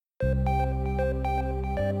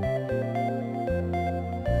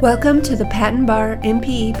Welcome to the Patent Bar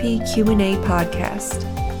MPEP Q&A podcast.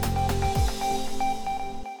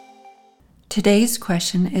 Today's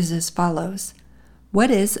question is as follows. What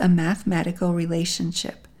is a mathematical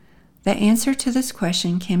relationship? The answer to this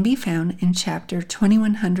question can be found in Chapter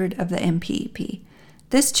 2100 of the MPEP.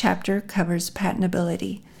 This chapter covers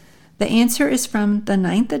patentability. The answer is from the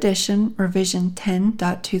 9th edition, revision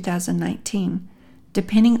 10.2019.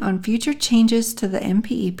 Depending on future changes to the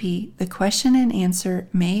MPEP, the question and answer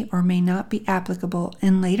may or may not be applicable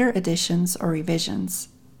in later editions or revisions.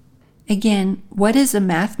 Again, what is a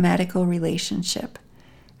mathematical relationship?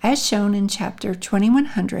 As shown in Chapter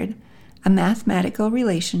 2100, a mathematical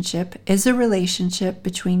relationship is a relationship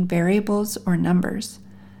between variables or numbers.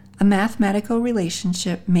 A mathematical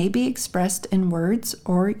relationship may be expressed in words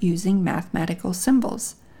or using mathematical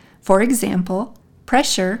symbols. For example,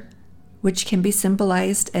 pressure, which can be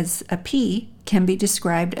symbolized as a P, can be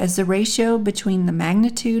described as the ratio between the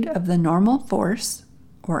magnitude of the normal force,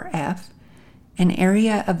 or F, and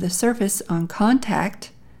area of the surface on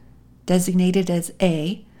contact, designated as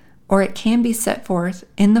A, or it can be set forth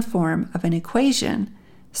in the form of an equation,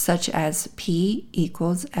 such as P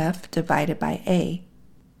equals F divided by A.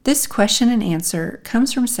 This question and answer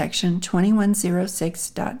comes from Section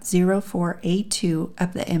 2106.04A2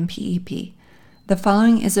 of the MPEP. The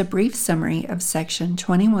following is a brief summary of Section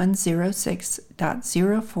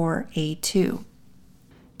 2106.04A2.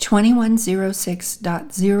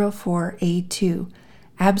 2106.04A2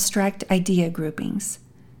 Abstract Idea Groupings.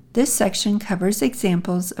 This section covers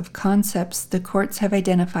examples of concepts the courts have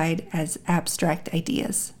identified as abstract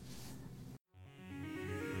ideas.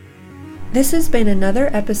 This has been another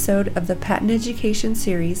episode of the Patent Education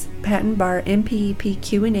Series Patent Bar MPEP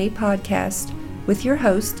Q&A podcast with your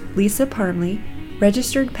host, Lisa Parmley,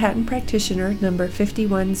 Registered Patent Practitioner number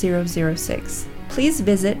 51006. Please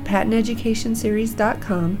visit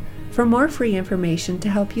patenteducationseries.com for more free information to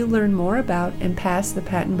help you learn more about and pass the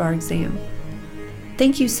Patent Bar exam.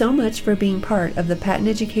 Thank you so much for being part of the Patent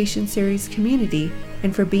Education Series community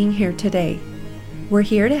and for being here today. We're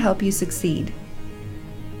here to help you succeed.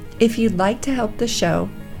 If you'd like to help the show,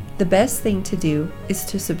 the best thing to do is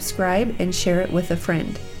to subscribe and share it with a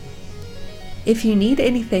friend. If you need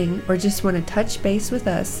anything or just want to touch base with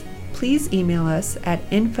us, please email us at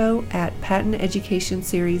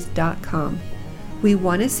info@patenteducationseries.com. We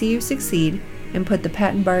want to see you succeed and put the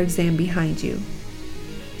Patent Bar exam behind you.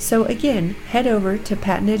 So again, head over to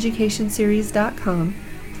patenteducationseries.com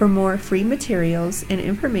for more free materials and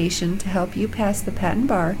information to help you pass the Patent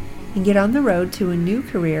Bar and get on the road to a new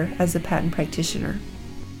career as a patent practitioner.